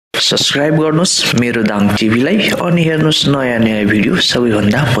Subscribe गर्नुस् मेरो दाङ टिभीलाई अनि हेर्नुस् नयाँ नयाँ भिडियो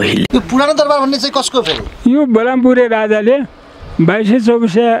सबैभन्दा पहिले। यो पुरानो दरबार भन्ने चाहिँ कसको फेरि? यो बलमपुरे राजाले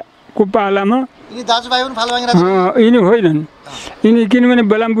 2224 को पालामा यिनी दाजुभाइ हुन् फालबाङ राजा? यिनी होइनन्। यिनी किनभने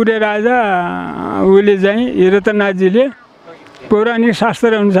बलमपुरे राजा उले चाहिँ रतनाथजीले पौराणिक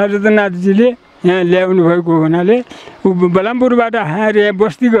शास्त्र अनुसार रतनाथजीले यहाँ ल्याउनु भएको हुनाले बलमपुरबाट आएर यहाँ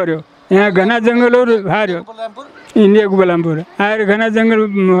बस्ती गर्यो। यहाँ घना जङ्गलहरू फार्यो, इन्डियाको बलमपुर आएर घना जङ्गल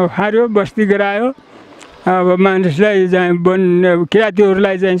फार्यो, बस्ती गरायो। अब मानिसलाई चाहिँ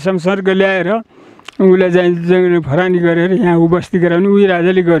किराँतीहरूलाई चाहिँ संसर्ग ल्याएर उसलाई चाहिँ जङ्गल फरानी गरेर यहाँ ऊ बस्ती गराउने उही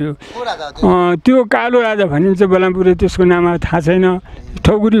राजाले गर्यो। त्यो कालो राजा भनिन्छ बलमपुरे, त्यसको नाम थाहा छैन।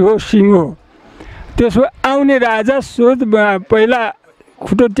 ठौकुरी हो, सिंह हो। त्यसको आउने राजा सोध पहिला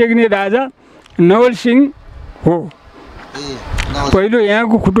खुट्टो टेक्ने राजा नवल सिंह हो। पहिलो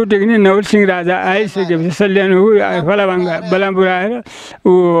यहाँको खुट्टो टेक्ने नवल सिंह राजा आइसकेपछि सल्यान हो फलाबाङ बलमपुर आएर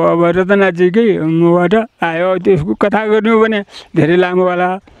ऊ अब रतनाथजीकै बाट आयो। त्यसको कथा गर्नु भने धेरै लामोवाला।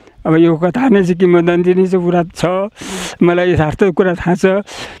 अब यो कथा नै चाहिँ किंवदन्ती नै चाहिँ पुरा छ, मलाई यथार्थ कुरा थाहा छ।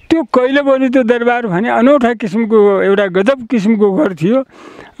 त्यो कहिले पनि त्यो दरबार भने अनौठा किसिमको एउटा गजब किसिमको घर थियो।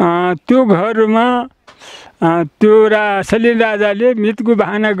 त्यो घरमा त्यो सल्यान राजाले मृत्युको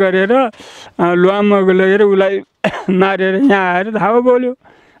बहाना गरेर लुवामा लगेर उसलाई मारेर यहाँ आएर धावा बोल्यो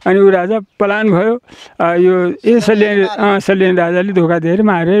अनि ऊ राजा पलायन भयो। यो सल्यान राजाले धोका दिएर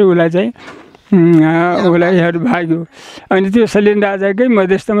मारेर उसलाई चाहिँ उसलाई भाग्यो। अनि त्यो सल्यान राजाकै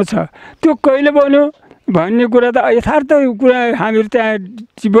मध्यस्थमा छ। त्यो कहिले बन्यो भन्ने कुरा त यथार्थ कुरा हामीहरू त्यहाँ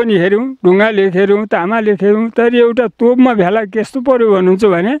पनि हेऱ्यौँ, ढुङ्गा लेखेरौँ, तामा लेखेरौँ। तर एउटा तोपमा भेला कस्तो पऱ्यो भन्नुहुन्छ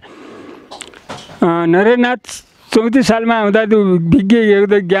भने नरेन्द्रनाथ 34 सालमा आउँदा त्यो विज्ञ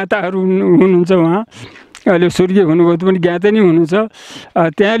एकदम ज्ञाताहरू हुनुहुन्छ उहाँ, अहिले स्वर्गीय हुनुभयो पनि ज्ञाता नै हुनुहुन्छ।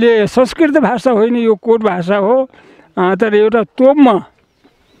 त्यहाँले संस्कृत भाषा होइन, यो कोट भाषा हो। तर एउटा तोपमा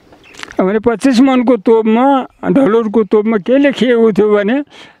भने 25 मनको तोपमा ढलोरको तोपमा के लेखिएको थियो भने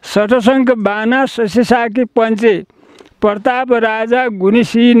सटसङ्क बाना शशिसाकी पञ्चे प्रताप राजा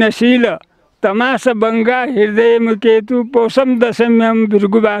गुनिसी नशील तमास बङ्गा हृदय मुकेतु पौषम दशम्यम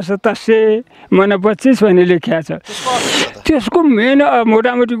भृगुवास तस्य मन 25 भन्ने लेखिया छ। त्यसको मेन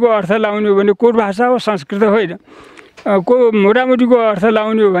मोटामोटीको अर्थ लाउने हो भने कोट भाषा हो, संस्कृत होइन। मोटामोटीको अर्थ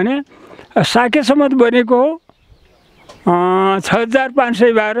लाउने हो भने साके सम्मत बनेको हो,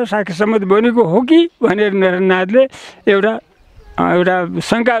 6512 साके सम्मत बनेको हो कि भनेर नरनाथले एउटा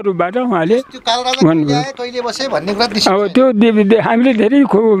शङ्का रूपबाट उहाँले भन्नुभयो। अब त्यो हामीले धेरै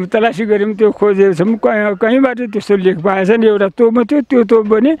तलासी गऱ्यौँ, त्यो खोजेको छौँ, कहीँबाट त्यस्तो लेख पाएछ नि। एउटा तोपमा थियो, त्यो तोप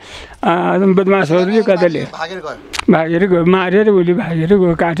पनि बदमासहरूले कताले भागेर गयो, मारेर उसले भागेर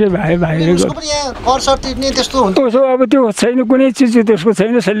गयो, काटे भागेर गयो। उसो अब त्यो छैन, कुनै चिज त्यसको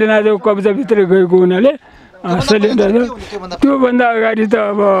छैन। सल्यान राजाको कब्जाभित्र गएको हुनाले सल्यान राजा त्योभन्दा अगाडि त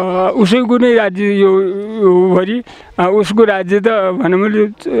अब उसैको नै राज्य यो भरि उसको राज्य त भनौँ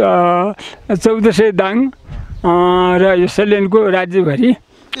भने 1400 दाङ र यो सल्यानको राज्यभरि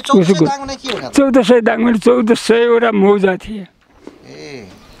उसको 1400 दाङ भने 1400वटा मौजा थिए।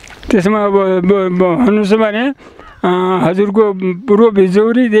 त्यसमा अब भन्नुहोस् भने हजुरको पूर्व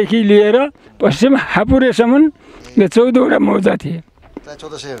भिजौरीदेखि लिएर पश्चिम हापुरेसम्म 14वटा मौजा थिए।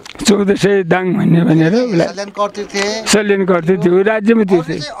 1400 दाङ भनेर सल्यान करती थियो, राज्यमा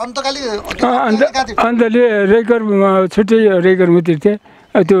तिर्थे। अन्तले रेकर छुट्टै रेकरमा तिर्थे।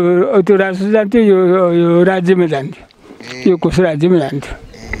 त्यो राजस्व जान्थ्यो, यो राज्यमा जान्थ्यो, यो कोष राज्यमा जान्थ्यो।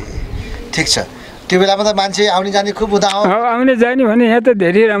 ठिक छ। त्यो बेलामा त मान्छे आउने जाने खुब हुँदा हो। आउने जाने भने यहाँ त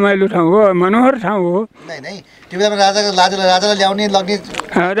धेरै रमाइलो ठाउँ हो, मनोहर ठाउँ हो। त्यो बेलामा राजालाई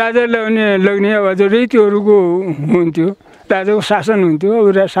ल्याउने लग्ने अब रीतिहरूको हुन्थ्यो, राजाको शासन हुन्थ्यो।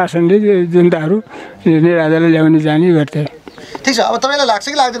 अब शासनले जनताहरू राजालाई ल्याउने जाने गर्थे। ठिक छ। अब तपाईँलाई लाग्छ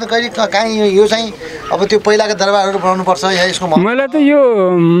कि लाग्दैन कहिले काहीँ यो चाहिँ अब त्यो पहिलाको दरबारहरू बनाउनुपर्छ या यसको? मलाई त यो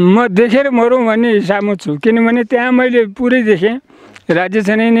म देखेर मरौँ भन्ने हिसाबमा छु, किनभने त्यहाँ मैले पुरै देखेँ, राज्य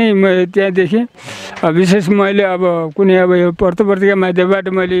छैन नै म त्यहाँ देखेँ। विशेष मैले अब कुनै अब यो पत्रपत्रिका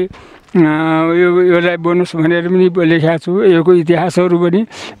माध्यमबाट मैले यसलाई बोनस भनेर पनि लेखेको छु। योको इतिहासहरू पनि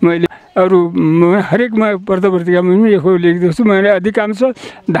मैले अरू हरेक पत्रपत्रिकामा पनि यो लेखिदिएको छु। मैले अधिकांश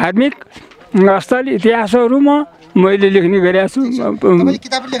धार्मिक स्थल इतिहासहरूमा मैले लेख्ने गरेको छु।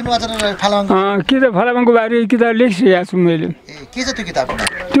 किताब फलाबाङको बारेमा किताब लेखिसकेको छु मैले।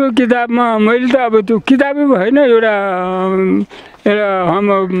 त्यो किताबमा मैले त अब त्यो किताबै भएन, एउटा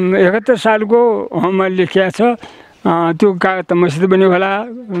 71 सालको मैले लेखिया छ। त्यो कागज त मसित पनि होला।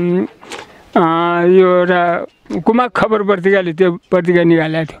 यो एउटा कुमाक खबर पत्रिकाले त्यो पत्रिका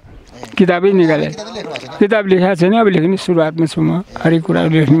निकालेको थियो। किताबै निकाले किताब लेखेको छैन अब लेख्ने सुरुवातमा छु म हरेक कुराहरू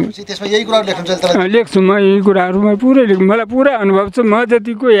लेख्छु म यही कुराहरूमा पुरै मलाई पुरा अनुभव छ म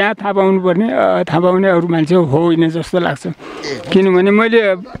जतिको यहाँ थाहा पाउने अरू मान्छे होइन जस्तो लाग्छ किनभने मैले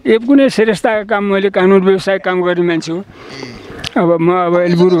कुनै श्रेष्ठताको काम मैले कानुन व्यवसायिक काम गर्ने मान्छे हो अब म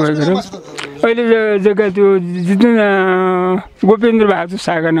अहिले बुढो भएको अहिले जग्गा त्यो जित्नु गोपेन्द्र बहादुर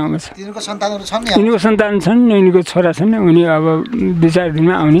शाहका नाउँमा छ यिनीको सन्तान छन् यिनीको छोरा छन् उनी अब 2-4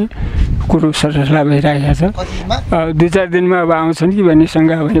 दिनमा आउने कुरो सरसल्लाह भइरहेको छ 2-4 दिनमा अब आउँछन् कि भन्ने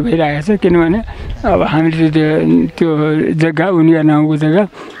शङ्का पनि भइरहेको छ किनभने अब हामीले त्यो जग्गा उनीको नाउँको जग्गा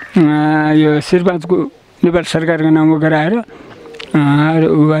यो शेरपाँचको नेपाल सरकारको नाउँमा गराएर र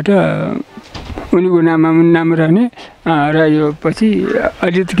उबाट उनीको नाम रहने र यो पछि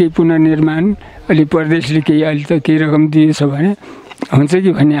अलि त केही पुनर्निर्माण अलि परदेशले अलि त केही रकम दिएछ भने हुन्छ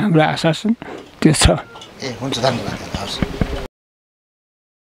कि भन्ने हाम्रो आशा छ त्यो छ हुन्छ धन्यवाद।